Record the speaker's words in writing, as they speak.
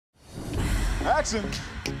Action.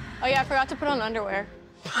 Oh yeah, I forgot to put on underwear.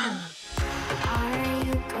 Are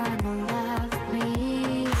you gonna love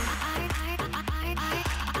me?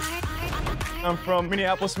 I'm from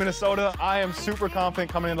Minneapolis, Minnesota. I am super confident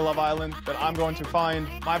coming into Love Island that I'm going to find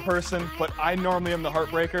my person, but I normally am the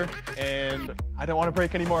heartbreaker, and I don't want to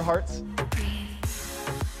break any more hearts.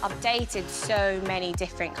 I've dated so many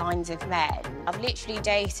different kinds of men. I've literally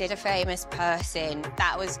dated a famous person.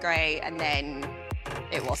 That was great, and then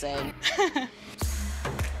it wasn't.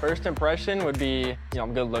 First impression would be, you know,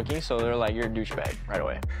 I'm good looking, so they're like, you're a douchebag right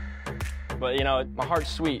away. But, you know, my heart's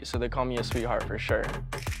sweet, so they call me a sweetheart for sure.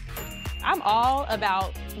 I'm all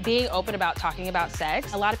about being open about talking about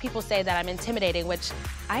sex. A lot of people say that I'm intimidating, which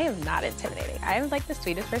I am not intimidating. I am like the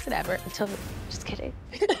sweetest person ever until, just kidding.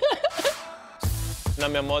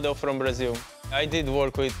 I'm a model from Brazil. I did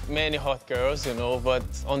work with many hot girls, you know, but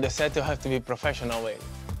on the set you have to be professional way.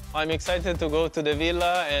 I'm excited to go to the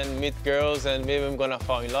villa and meet girls, and maybe I'm gonna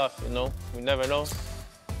fall in love, you know? You never know.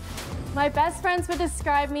 My best friends would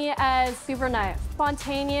describe me as super nice,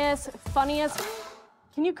 spontaneous, funniest.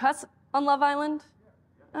 Can you cuss on Love Island?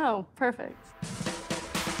 Oh, perfect.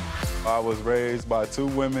 I was raised by 2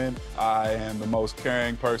 women. I am the most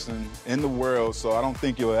caring person in the world, so I don't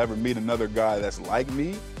think you'll ever meet another guy that's like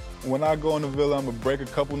me. When I go in the villa, I'm gonna break a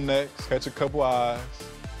couple necks, catch a couple eyes,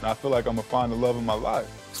 and I feel like I'm gonna find the love of my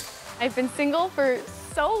life. I've been single for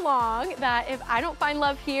so long that if I don't find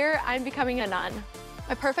love here, I'm becoming a nun.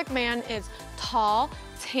 My perfect man is tall,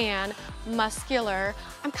 tan, muscular.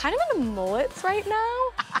 I'm kind of into mullets right now.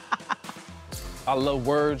 I love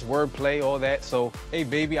words, wordplay, all that. So, hey,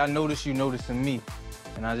 baby, I noticed you noticing me.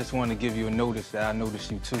 And I just want to give you a notice that I noticed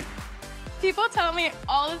you, too. People tell me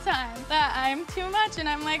all the time that I'm too much, and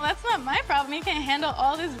I'm like, that's not my problem. You can't handle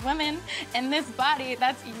all these women in this body.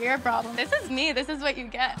 That's your problem. This is me. This is what you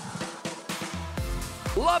get.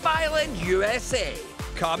 Love Island USA,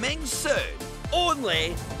 coming soon,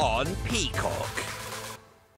 only on Peacock.